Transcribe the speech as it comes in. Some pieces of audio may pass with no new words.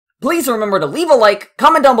Please remember to leave a like,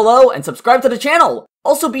 comment down below, and subscribe to the channel.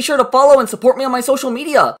 Also be sure to follow and support me on my social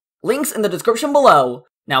media. Links in the description below.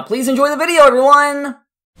 Now please enjoy the video, everyone!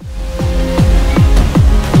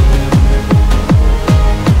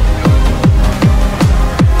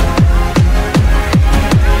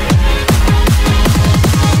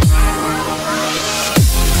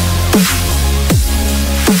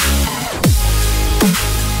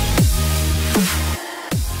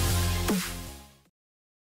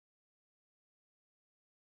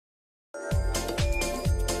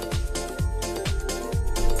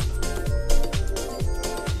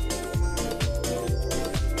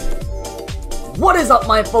 What is up,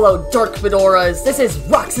 my fellow Dark Fedoras? This is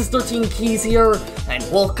Roxas13Keys here, and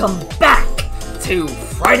welcome back to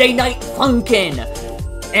Friday Night Funkin!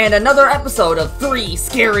 And another episode of 3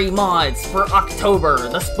 scary mods for October,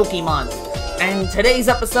 the spooky month. And today's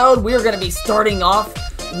episode, we're gonna be starting off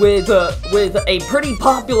with a pretty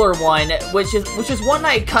popular one, which is one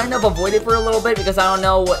I kind of avoided for a little bit because I don't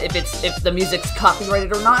know if the music's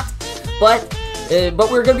copyrighted or not. But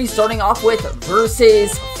we're gonna be starting off with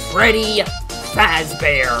versus Freddy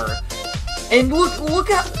FAZBEAR. And look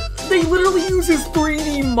at, they literally use his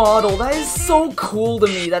 3D model. That is so cool to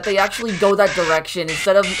me that they actually go that direction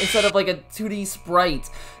instead of like a 2D sprite.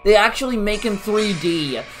 They actually make him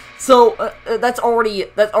 3D. So that already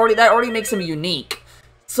makes him unique.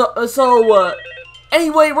 So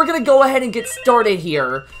anyway, we're gonna go ahead and get started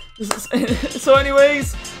here. So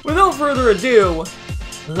anyways, without further ado,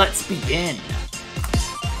 let's begin.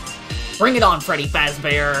 Bring it on, Freddy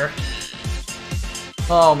FAZBEAR.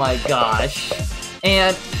 Oh my gosh.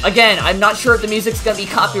 And again, I'm not sure if the music's gonna be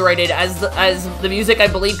copyrighted as the music I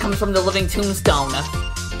believe comes from the Living Tombstone.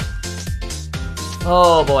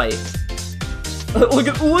 Oh boy.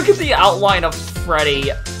 Look at the outline of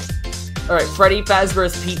Freddy. Alright, Freddy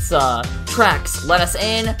FAZBEAR'S Pizza. Tracks, Let Us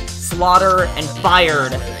In, Slaughter, and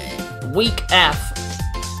Fired. Weak F.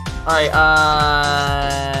 Alright,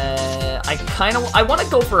 I wanna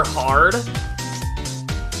go for hard.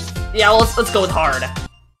 Yeah, let's go with hard.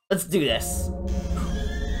 Let's do this.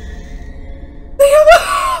 They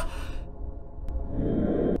have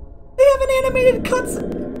an animated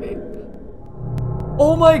cutscene.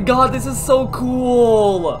 Oh my god, this is so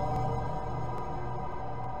cool.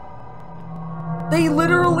 They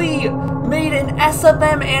literally made an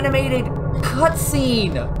SFM animated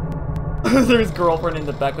cutscene. There's girlfriend in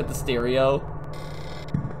the back with the stereo.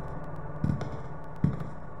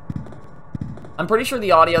 I'm pretty sure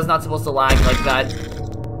the audio is not supposed to lag like that.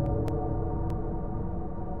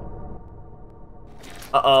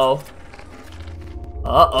 Uh-oh.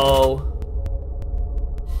 Uh-oh.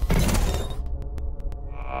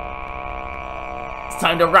 It's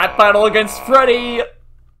time to rap battle against Freddy!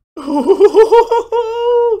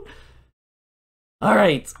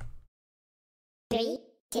 Alright. 3,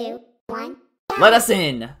 2, 1. Let us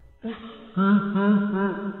in!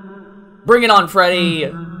 Bring it on,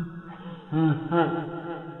 Freddy!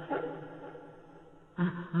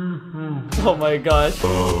 Oh my gosh.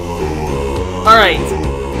 Alright.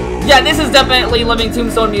 Yeah, this is definitely Living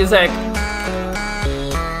Tombstone music.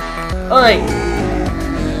 Alright.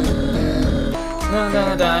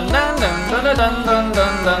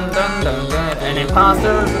 An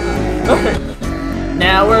imposter.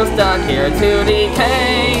 Now we're stuck here to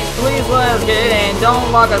decay. Please let us get in,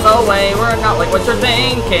 don't lock us away. We're not like what you're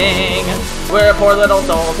thinking. We're poor little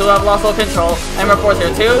souls who have lost all control, and we're forced here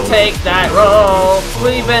to take that role.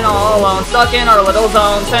 We've been all alone, stuck in our little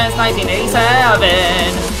zone since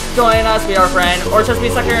 1987. Join us, be our friend, or just be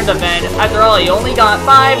stuck here in the vent. After all, you only got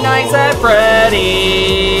 5 nights at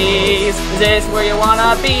Freddy's. Is this where you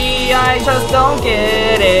wanna be? I just don't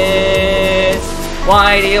get it.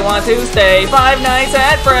 Why do you want to stay 5 nights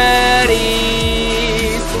at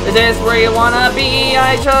Freddy's? Is this where you wanna be?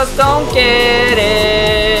 I just don't get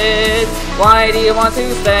it. Why do you want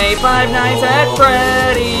to stay 5 nights at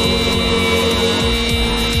Freddy's?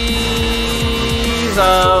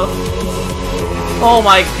 Oh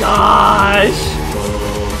my gosh!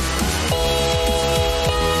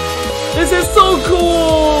 This is so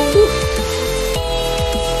cool!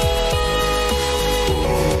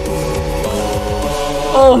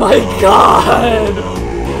 Oh my god!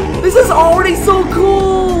 This is already so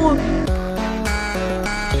cool!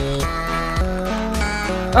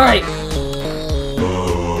 Alright.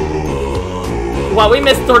 Wow, we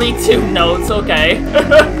missed 32 notes, okay.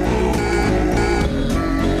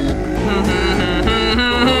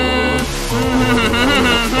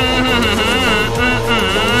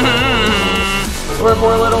 We're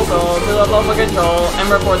poor little souls who have lost control, and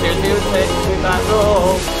we're forced here to take that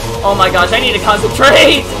role. Oh my gosh, I need to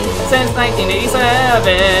concentrate! since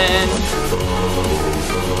 1987.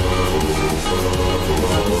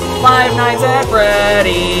 Five Nights at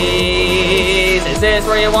Freddy's. Is this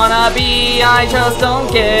where you wanna be? I just don't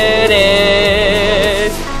get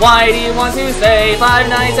it. Why do you want to stay? Five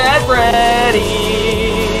Nights at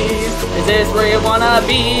Freddy's. Is this where you wanna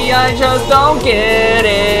be? I just don't get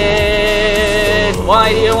it.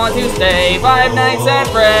 Why do you want to stay? Five Nights at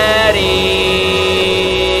Freddy's.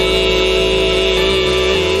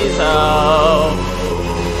 Oh.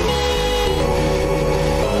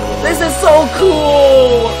 This is so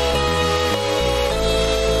cool!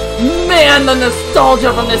 Man, the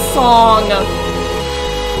nostalgia from this song!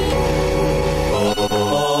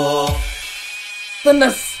 The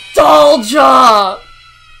nostalgia!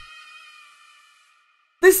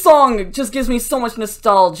 This song just gives me so much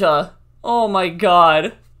nostalgia. Oh my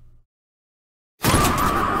god.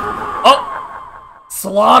 Oh!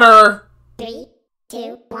 Slaughter! 3,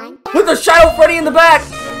 2, 1. With the Shadow Freddy in the back!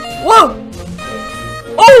 Whoa!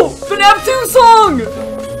 Oh! The FNAF 2 song!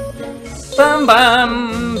 Bum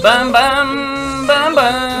bum bum bum bum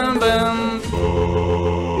bum bum.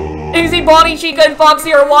 Easy, Bonnie, Chica, and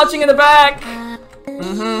Foxy are watching in the back.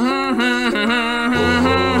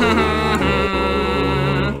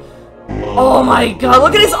 Oh my god,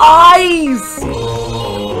 look at his eyes!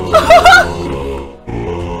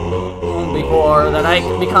 Before that I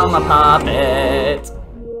could become a puppet.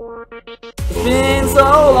 It's been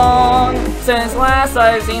so long since last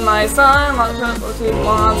I've seen my son,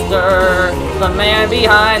 monster, the man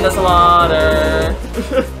behind the slaughter.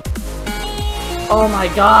 Oh my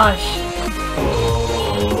gosh.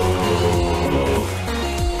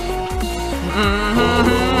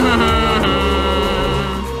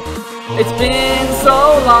 It's been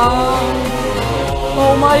so long.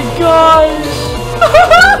 Oh my gosh.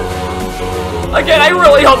 Again, I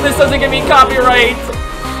really hope this doesn't give me copyright.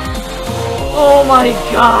 Oh my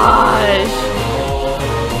gosh.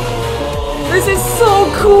 This is so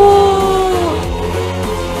cool.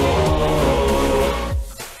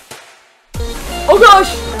 Oh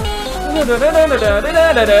gosh.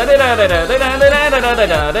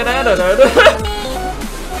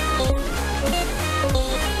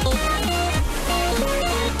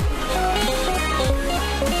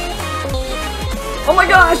 Oh my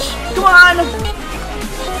gosh! Come on!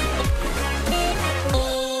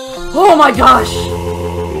 Oh my gosh!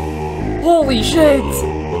 Holy shit!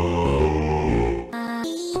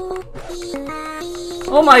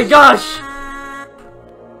 Oh my gosh!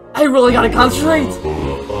 I really gotta concentrate!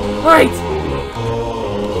 Alright!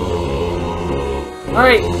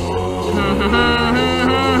 Alright!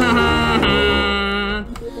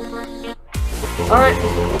 Alright!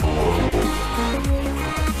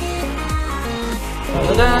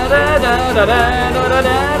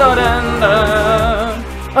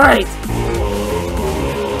 Alright!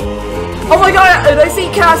 Oh my god! And I see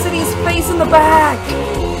Cassidy's face in the back!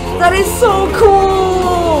 That is so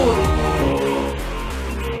cool!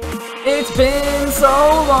 It's been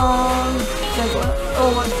so long since to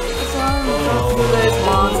this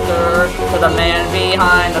monster, to the man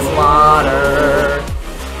behind the slaughter.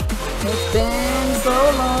 It's been so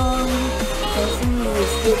long listening to this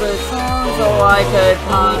stupid song, so I could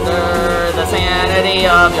ponder the sanity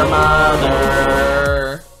of your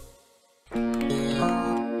mother.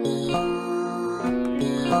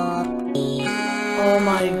 Oh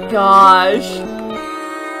my gosh.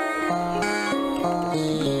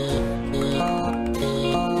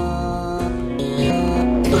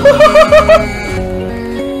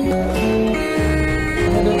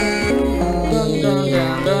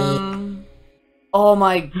 Oh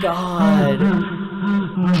my god.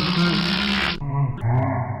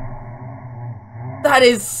 That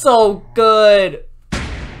is so good.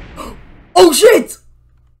 Oh shit!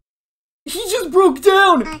 He just broke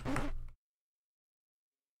down.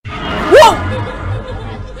 Whoa!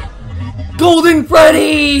 Golden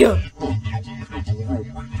Freddy!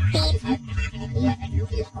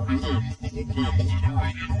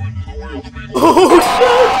 Oh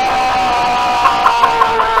shit!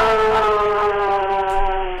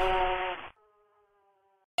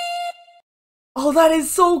 Oh, that is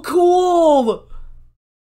so cool!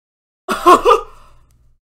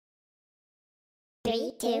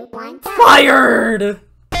 3, 2, 1. Fired!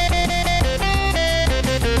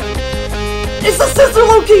 It's the sister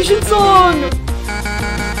location song!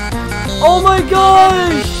 Oh my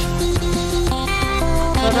gosh!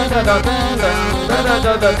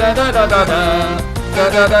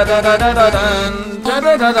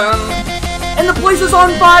 And the place is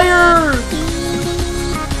on fire!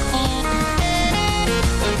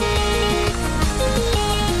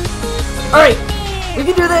 Alright, We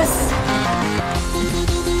can do this!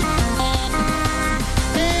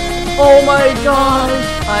 Oh my gosh!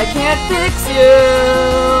 I can't fix you!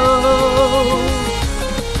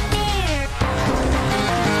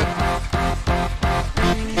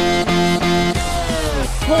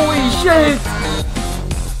 Holy shit!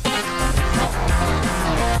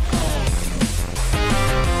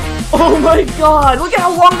 Oh my god! Look at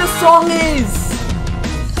how long this song is!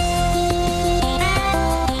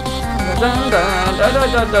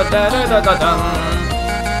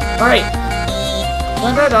 Alright.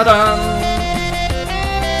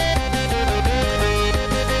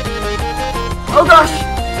 Oh gosh!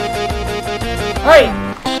 Alright!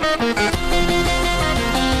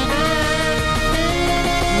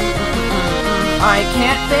 I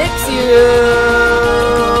can't fix you!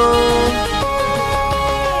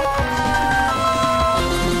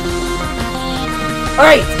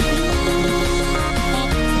 Alright!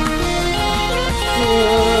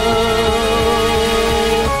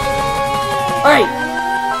 Alright!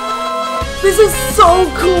 This is so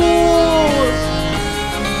cool!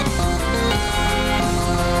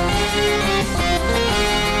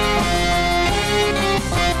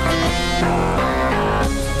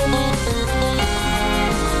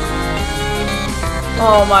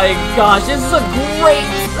 Oh my gosh, this is a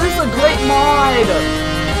great mod!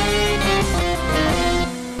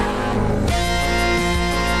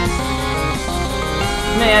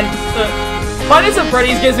 Man, Five Nights at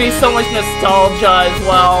Freddy's gives me so much nostalgia as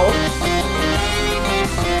well.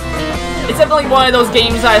 It's definitely one of those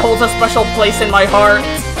games that holds a special place in my heart.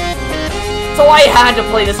 So I had to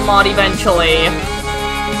play this mod eventually.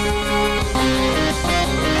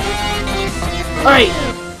 Alright.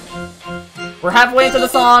 We're halfway into the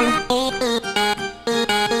song.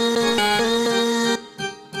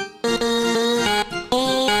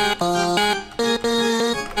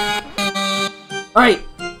 Alright.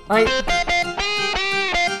 Alright.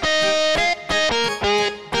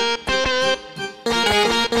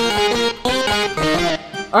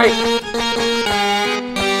 Alright.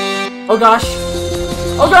 Oh gosh.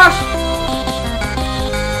 Oh gosh!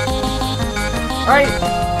 Alright.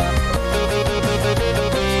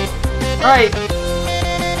 Alright.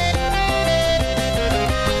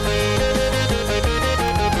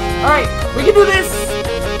 Alright, we can do this!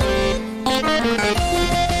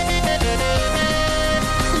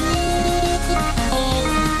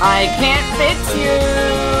 I can't fix you!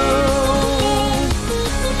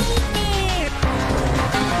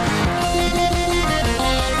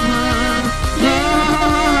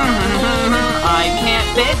 I can't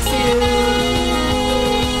fix you!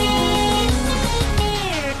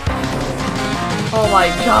 Oh my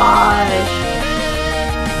gosh!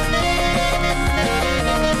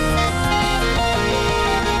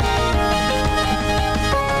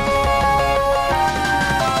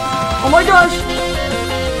 Oh my gosh!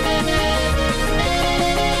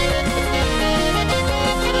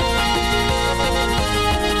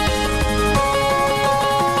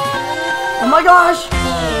 Oh my gosh!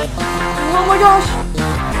 Oh my gosh!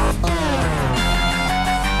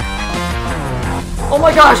 Oh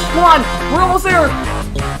my gosh! Come on! We're almost there!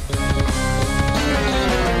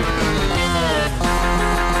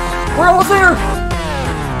 We're almost there!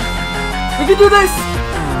 We can do this!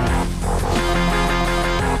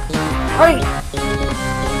 Alright!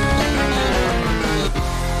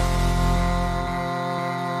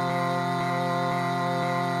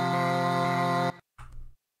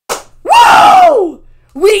 Whoa!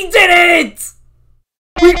 We did it!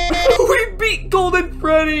 We beat Golden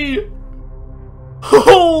Freddy!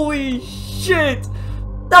 Holy shit!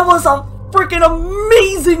 That was a freaking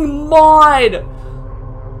amazing mod!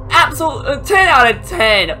 Absolute 10 out of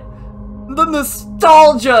 10! The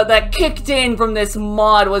nostalgia that kicked in from this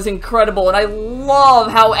mod was incredible, and I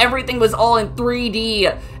love how everything was all in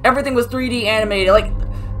 3D. Everything was 3D animated. Like,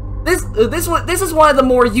 this is one of the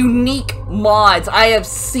more unique mods I have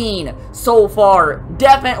seen so far.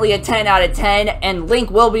 Definitely a 10 out of 10, and link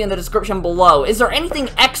will be in the description below. Is there anything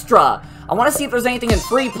extra? I want to see if there's anything in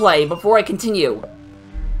free play before I continue.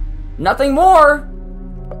 Nothing more.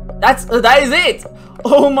 That is it.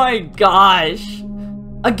 Oh my gosh.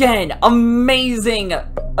 Again, amazing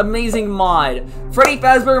mod. Freddy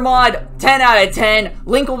Fazbear mod, 10 out of 10.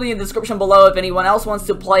 Link will be in the description below if anyone else wants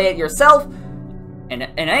to play it yourself. And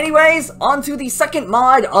anyways, on to the second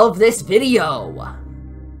mod of this video.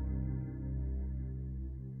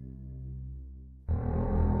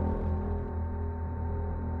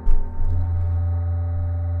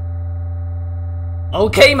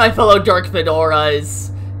 Okay, my fellow Dark Fedoras.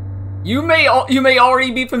 You may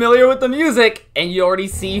already be familiar with the music, and you already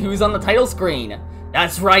see who's on the title screen.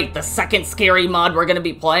 That's right, the second scary mod we're gonna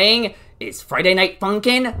be playing is Friday Night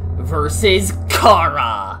Funkin' versus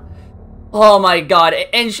Chara. Oh my god,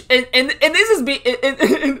 and this is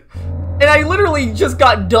and I literally just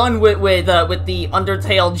got done with the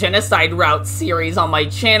Undertale Genocide Route series on my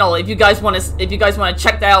channel. If you guys want to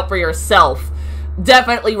check that out for yourself,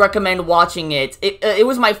 definitely recommend watching it. It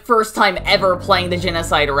was my first time ever playing the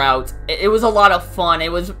Genocide Route. It was a lot of fun.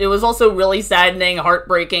 It was also really saddening,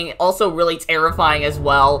 heartbreaking, also really terrifying as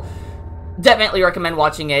well. Definitely recommend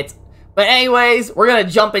watching it. But anyways, we're gonna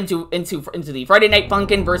jump into the Friday Night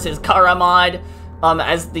Funkin' versus Chara mod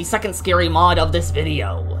as the second scary mod of this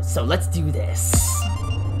video. So let's do this.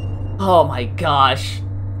 Oh my gosh.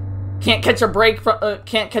 Can't catch a break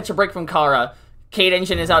from Chara. Kate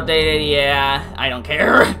engine is outdated. Yeah, I don't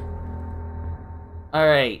care. All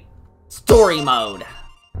right. Story mode.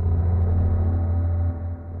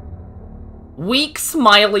 Weak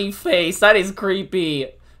smiley face. That is creepy.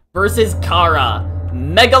 Versus Chara.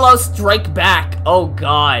 Megalo Strike Back. Oh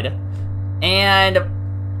god. And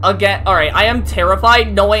again, alright, I am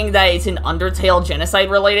terrified knowing that it's an Undertale genocide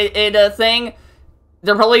related thing.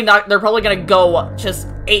 They're probably gonna go just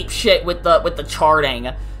ape shit with the charting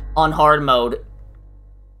on hard mode.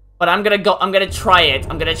 But I'm gonna try it.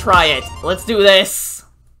 Let's do this.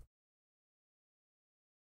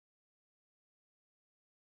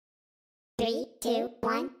 Three, two,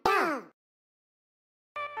 one, go!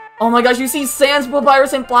 Oh my gosh, you see Sans,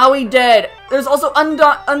 Papyrus, and Flowey dead! There's also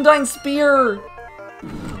Undyne Spear!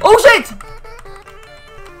 Oh shit!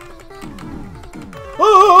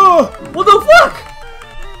 Oh, what the fuck?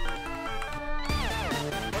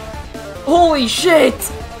 Holy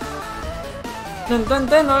shit! Dun dun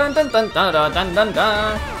dun dun dun dun dun dun dun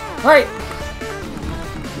dun. Alright.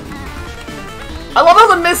 I love how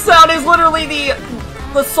the mist sound is literally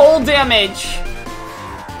the soul damage.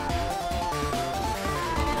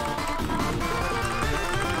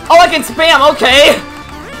 Oh, I can spam. Okay.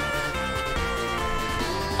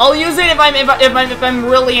 I'll use it if I'm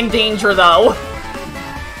really in danger, though.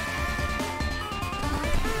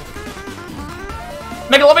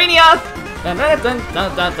 Megalovania. Dun, dun, dun,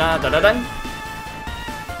 dun, dun, dun, dun, dun.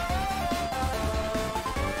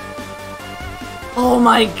 Oh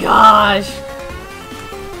my gosh.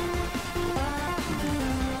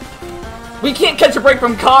 We can't catch a break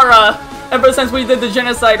from Chara ever since we did the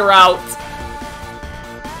genocide route.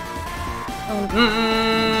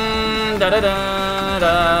 Da da da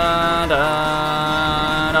da da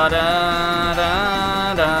da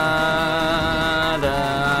da da da.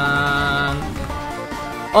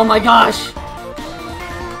 Oh my gosh.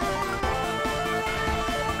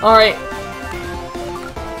 Alright.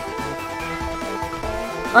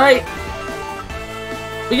 Alright.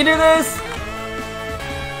 We can do this.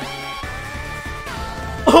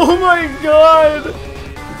 Oh my god.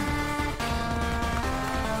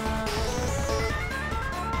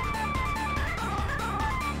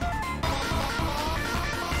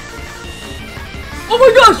 Oh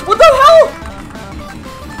my gosh, what the hell?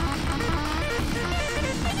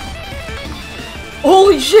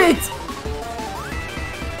 Holy shit!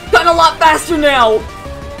 Gotten a lot faster now!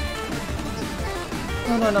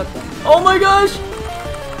 No, no, no. Oh my gosh!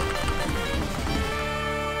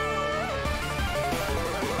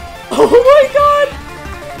 Oh my god!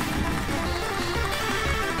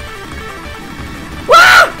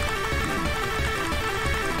 Ah!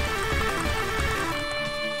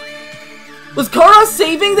 Was Chara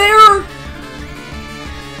saving there?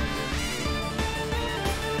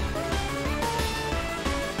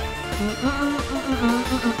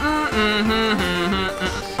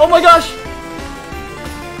 Oh my gosh!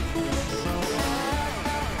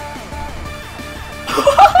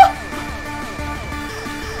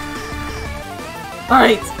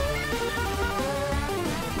 Alright.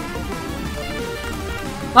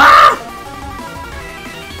 Ah!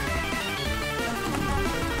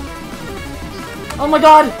 Oh my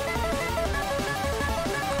god!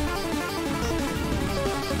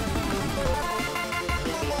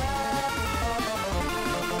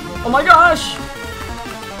 Oh my gosh!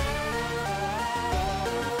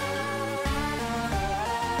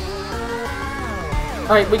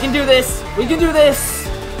 Alright, we can do this! We can do this!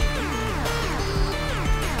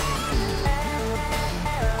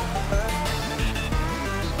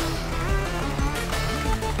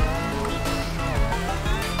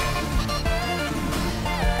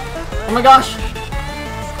 Oh my gosh!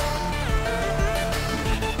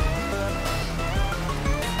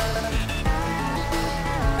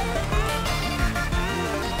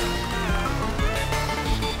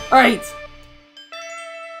 Alright!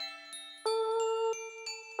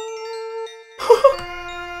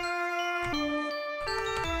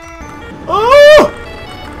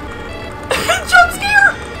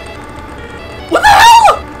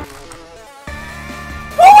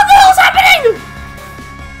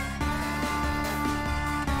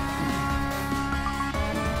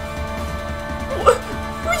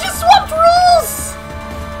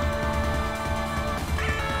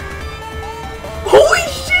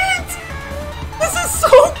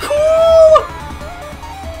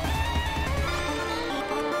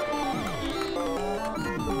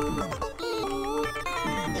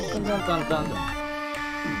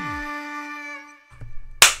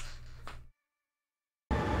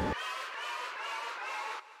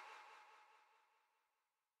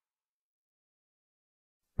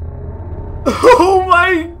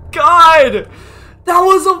 god! That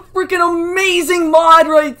was a freaking amazing mod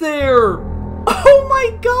right there! Oh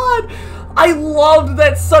my god! I loved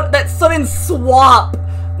that sudden swap!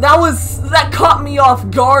 That caught me off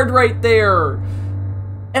guard right there!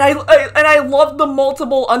 And I love the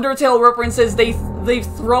multiple Undertale references they've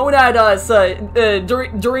thrown at us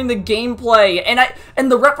during the gameplay,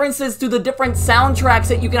 and the references to the different soundtracks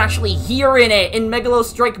that you can actually hear in it in Megalo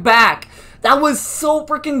Strike Back. That was so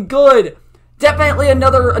freaking good. Definitely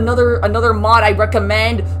another mod I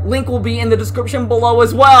recommend. Link will be in the description below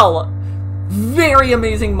as well. Very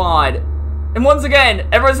amazing mod. And once again,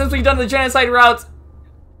 ever since we've done the genocide route,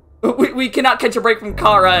 we cannot catch a break from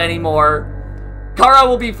Chara anymore. Chara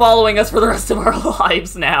will be following us for the rest of our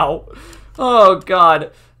lives now. Oh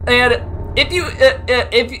god. And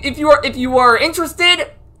if you are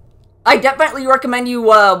interested, I definitely recommend you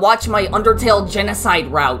watch my Undertale genocide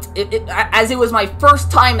route. As it was my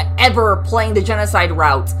first time ever playing the genocide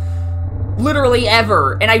route, literally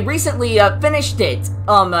ever, and I recently finished it.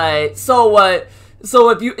 So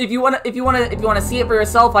if you wanna see it for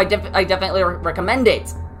yourself, I definitely recommend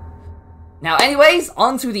it. Now, anyways,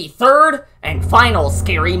 on to the third and final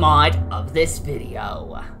scary mod of this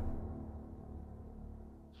video.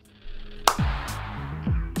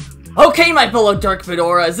 Okay, my fellow Dark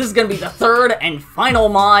Fedoras, this is gonna be the third and final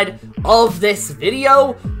mod of this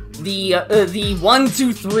video. The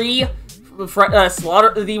 123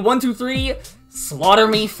 Slaughter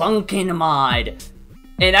Me Funkin mod.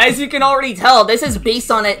 And as you can already tell, this is based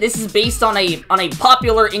on a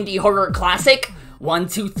popular indie horror classic,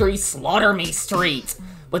 123 Slaughter Me Street,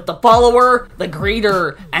 with the follower, the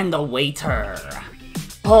greeter, and the waiter.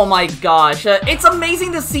 Oh my gosh, it's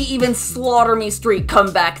amazing to see even Slaughter Me Street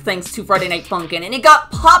come back thanks to Friday Night Funkin', and it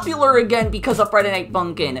got popular again because of Friday Night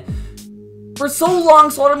Funkin'. For so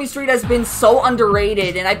long, Slaughter Me Street has been so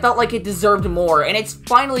underrated, and I felt like it deserved more, and it's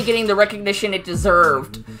finally getting the recognition it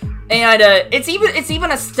deserved. And it's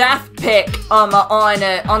even a staff pick on the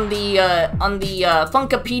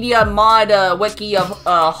Funkipedia mod wiki of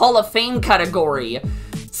Hall of Fame category.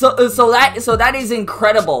 So that is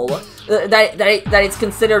incredible that it's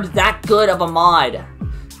considered that good of a mod.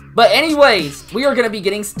 But anyways, we are gonna be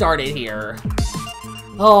getting started here.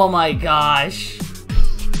 Oh my gosh.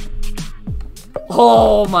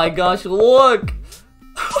 Oh my gosh, look.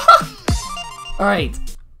 All right.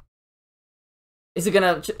 Is it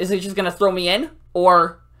just gonna throw me in?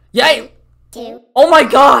 Or, yeah! Oh my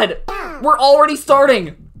god! We're already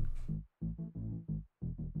starting!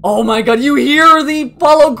 Oh my god, you hear the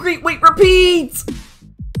follow, greet, wait, repeat!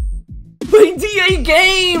 By DA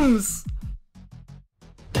Games!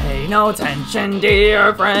 Pay no attention,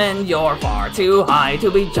 dear friend, you're far too high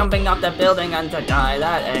to be jumping off the building and to die.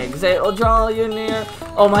 That exit will draw you near.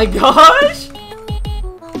 Oh my gosh!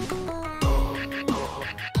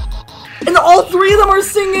 And all three of them are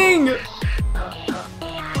singing!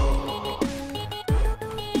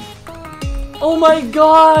 Oh my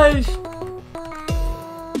gosh!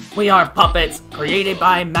 We are puppets, created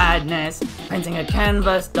by madness, painting a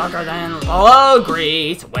canvas darker than follow,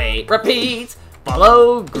 greet, wait, repeat,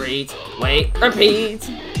 follow, greet, wait, repeat.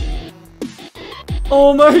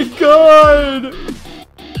 Oh my god!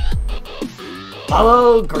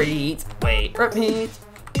 Follow, greet, wait, repeat,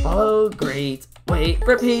 follow, greet, wait,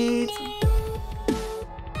 repeat.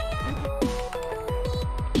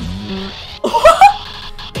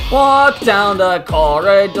 Walk down the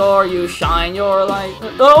corridor, you shine your light.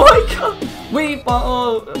 Oh my god, we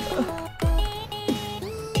follow.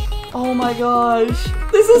 Oh my gosh,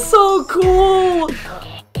 this is so cool.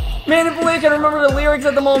 Man, if only I can remember the lyrics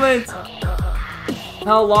at the moment.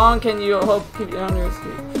 How long can you hope to keep you on your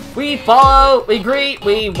feet? We follow, we greet,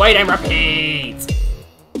 we wait and repeat.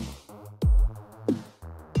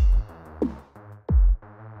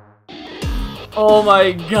 Oh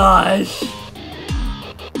my gosh.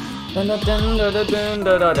 The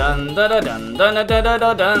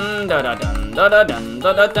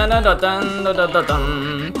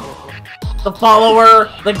follower,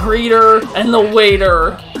 the greeter, and the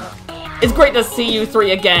waiter. It's great to see you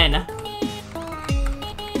three again.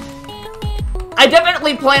 I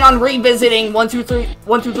definitely plan on revisiting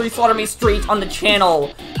 123 Slaughter Me Street on the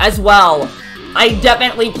channel as well. I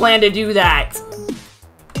definitely plan to do that.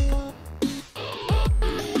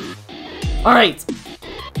 Alright.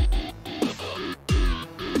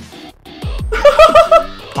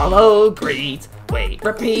 Follow, greet, wait,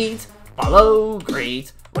 repeat. Follow,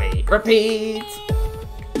 greet, wait, repeat.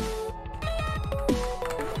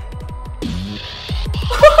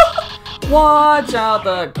 Watch out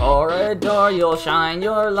the corridor, you'll shine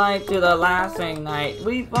your light to the lasting night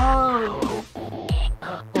we follow.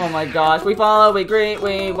 Oh my gosh. We follow, we greet,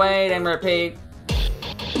 we wait, and repeat.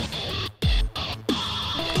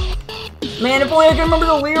 Man, if only I can remember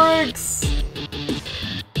the lyrics!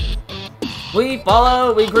 We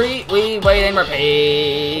follow, we greet, we wait, and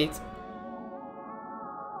repeat.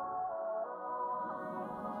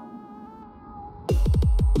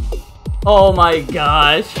 Oh my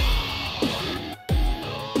gosh.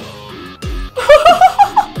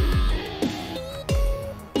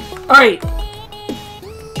 Alright.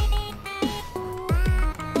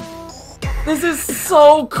 This is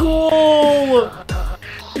so cool!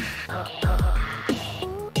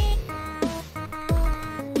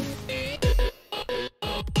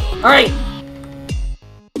 Alright!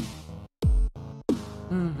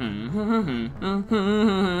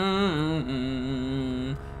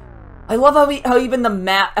 I love how even the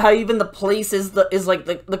map, how even the place is like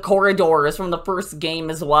the corridors from the first game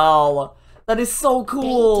as well. That is so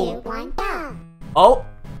cool. 3, 2, 1, go! Oh!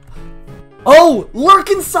 Oh! Lurk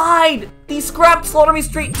inside! The scrapped Slaughter Me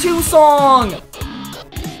Street 2 song!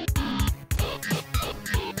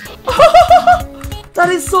 That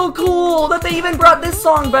is so cool that they even brought this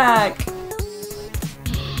song back!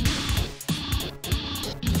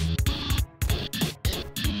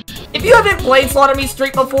 If you haven't played Slaughter Me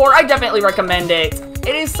Street before, I definitely recommend it.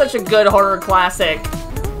 It is such a good horror classic.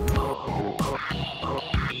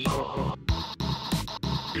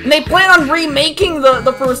 And they plan on remaking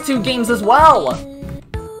the first 2 games as well.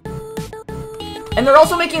 And they're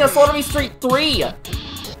also making a Slaughter Me Street 3.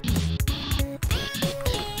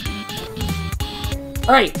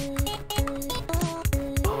 Alright.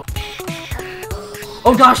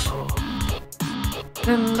 Oh gosh!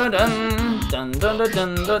 Dun, dun, dun, dun, dun, dun,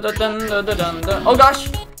 dun, dun, dun, dun, dun, dun. Oh gosh!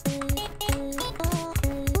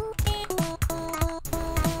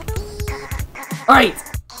 Alright!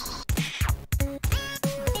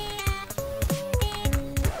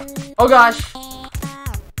 Oh gosh!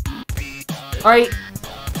 Alright!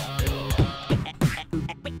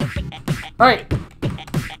 Alright!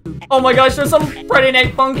 Oh my gosh, there's some Friday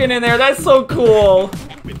Night Funkin' in there, that's so cool!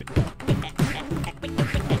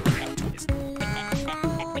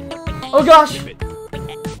 Oh gosh!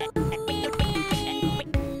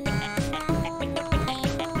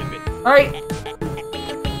 Alright!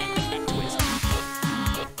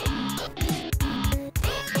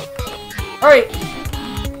 Alright!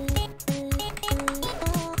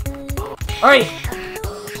 Alright!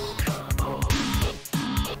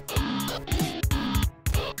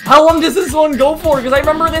 How long does this one go for? Because I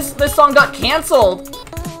remember this song got cancelled.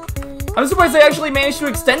 I'm surprised they actually managed to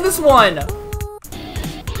extend this one.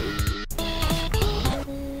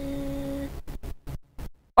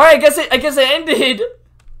 Alright, I guess it ended.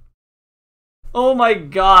 Oh my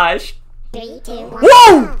gosh. 3, 2, 1,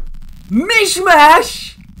 Whoa! go!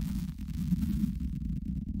 Mishmash!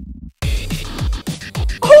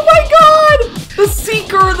 Oh my god! The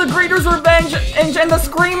Seeker, the Greater's Revenge, and the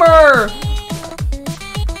Screamer!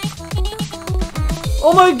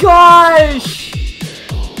 Oh my gosh!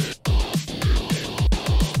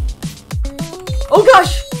 Oh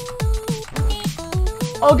gosh!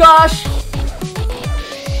 Oh gosh!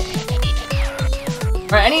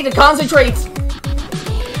 Alright, I need to concentrate!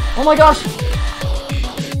 Oh my gosh!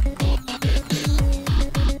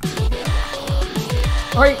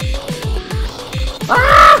 Alright!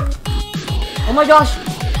 Ah! Oh my gosh!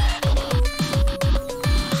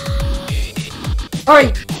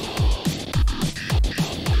 Alright!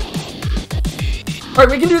 Alright,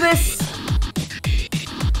 we can do this!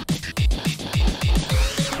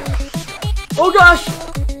 Oh gosh!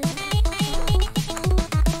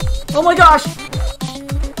 Oh my gosh!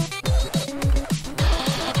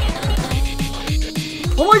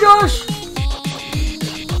 Oh my gosh!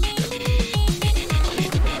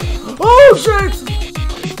 Oh shit!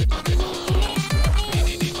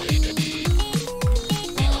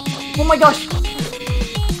 Oh my gosh!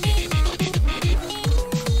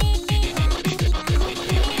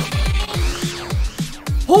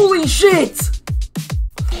 Holy shit!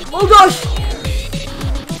 Oh gosh!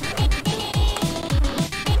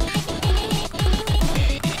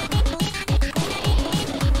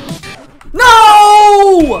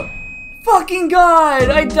 No! Fucking god!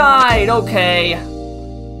 I died! Okay.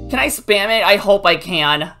 Can I spam it? I hope I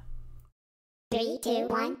can. 3, 2,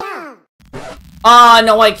 1, go! Ah,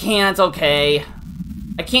 no I can't, okay.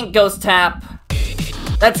 I can't ghost tap.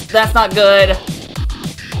 That's not good.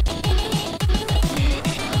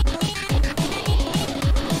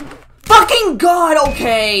 Fucking god,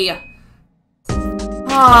 okay!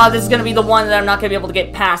 Ah, this is gonna be the one that I'm not gonna be able to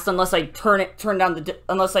get past unless I turn down the,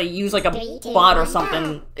 unless I use like a 3, 2, bot or 1,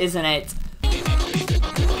 something, isn't it?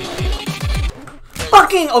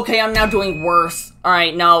 fucking... Okay, I'm now doing worse.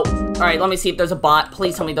 Alright, no. Alright, let me see if there's a bot.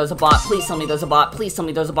 Please tell me there's a bot. Please tell me there's a bot. Please tell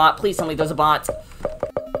me there's a bot. Please tell me there's a bot.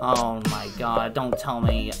 Oh my god, don't tell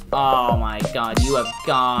me. Oh my god, you have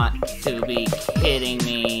got to be kidding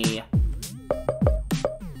me.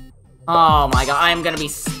 Oh my god, I am gonna be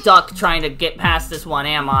stuck trying to get past this one,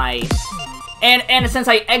 am I? And since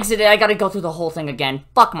I exited, I gotta go through the whole thing again.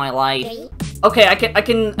 Fuck my life. Okay, I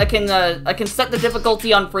can set the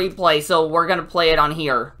difficulty on free play, so we're gonna play it on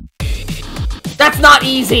here. That's not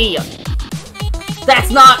easy! That's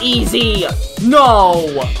not easy! No!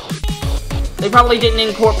 They probably didn't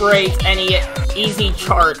incorporate any easy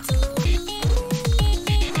chart.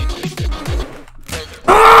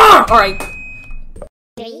 Ah! Alright.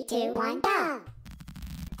 3, 2, 1, go!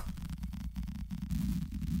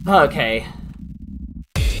 Okay.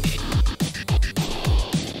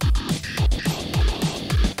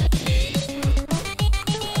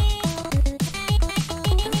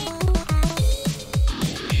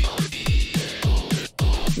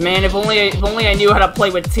 Man, if only I knew how to play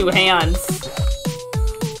with two hands.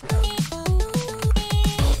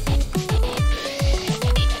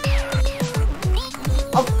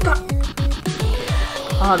 Oh god!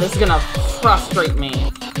 Oh, this is gonna frustrate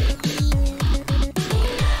me.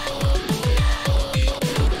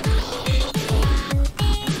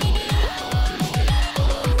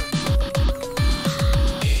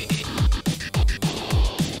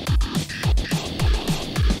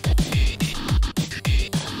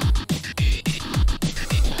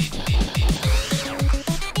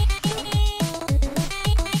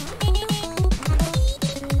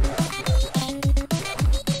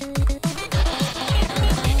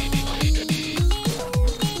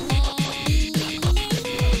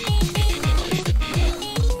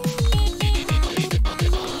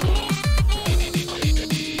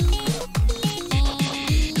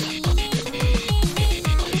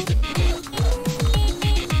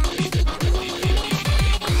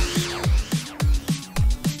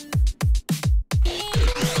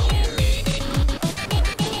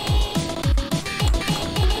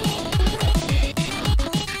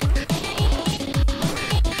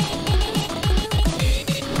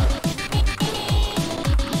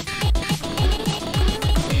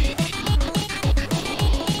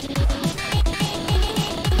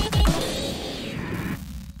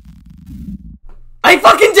 I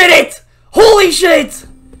fucking did it! Holy shit!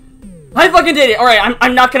 I fucking did it. All right,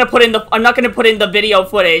 I'm not gonna put in the video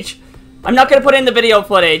footage. I'm not gonna put in the video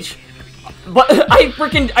footage. But I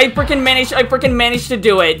freaking managed to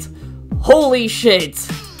do it. Holy shit.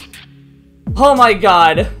 Oh my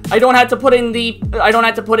god. I don't have to put in the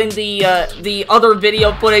other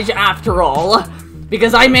video footage after all,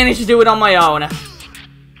 because I managed to do it on my own.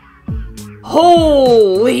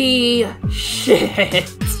 Holy shit.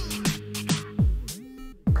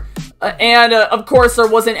 And, of course, there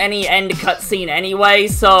wasn't any end cutscene anyway,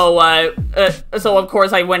 so of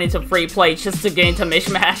course I went into free play just to get into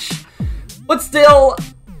Mishmash. But still,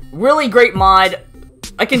 really great mod.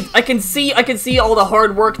 I can see all the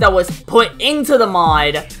hard work that was put into the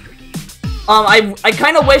mod. I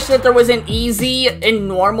kind of wish that there was an easy and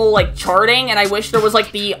normal, like, charting, and I wish there was,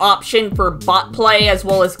 like, the option for bot play as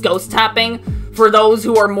well as ghost tapping for those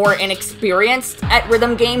who are more inexperienced at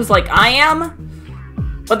rhythm games like I am.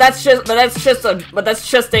 But that's just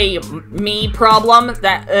a me problem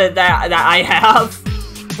that I have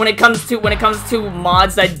when it comes to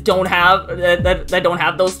mods that don't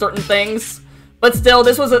have those certain things. But still,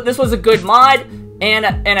 this was a good mod, and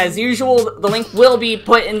as usual, the link will be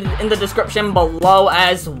put in the description below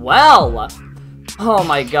as well. Oh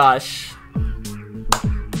my gosh!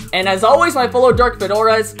 And as always, my fellow Dark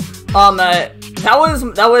Fedoras, that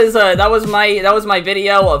was my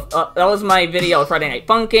video of Friday Night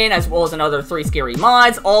Funkin', as well as another 3 scary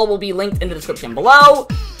mods. All will be linked in the description below.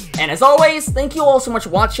 And as always, thank you all so much for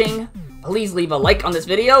watching. Please leave a like on this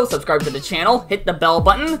video, subscribe to the channel, hit the bell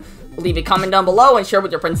button, leave a comment down below, and share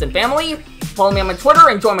with your friends and family. Follow me on my Twitter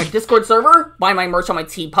and join my Discord server. Buy my merch on my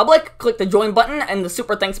TeePublic. Click the join button and the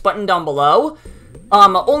super thanks button down below.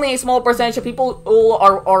 Only a small percentage of people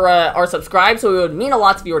are subscribed, so it would mean a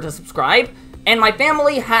lot if you were to subscribe. And my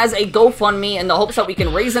family has a GoFundMe in the hopes that we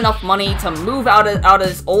can raise enough money to move out of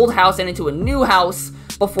this old house and into a new house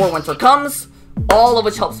before winter comes, all of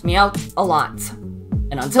which helps me out a lot.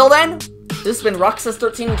 And until then, this has been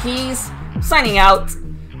Roxas13Keys, signing out,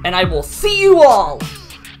 and I will see you all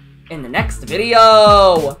in the next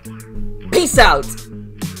video. Peace out!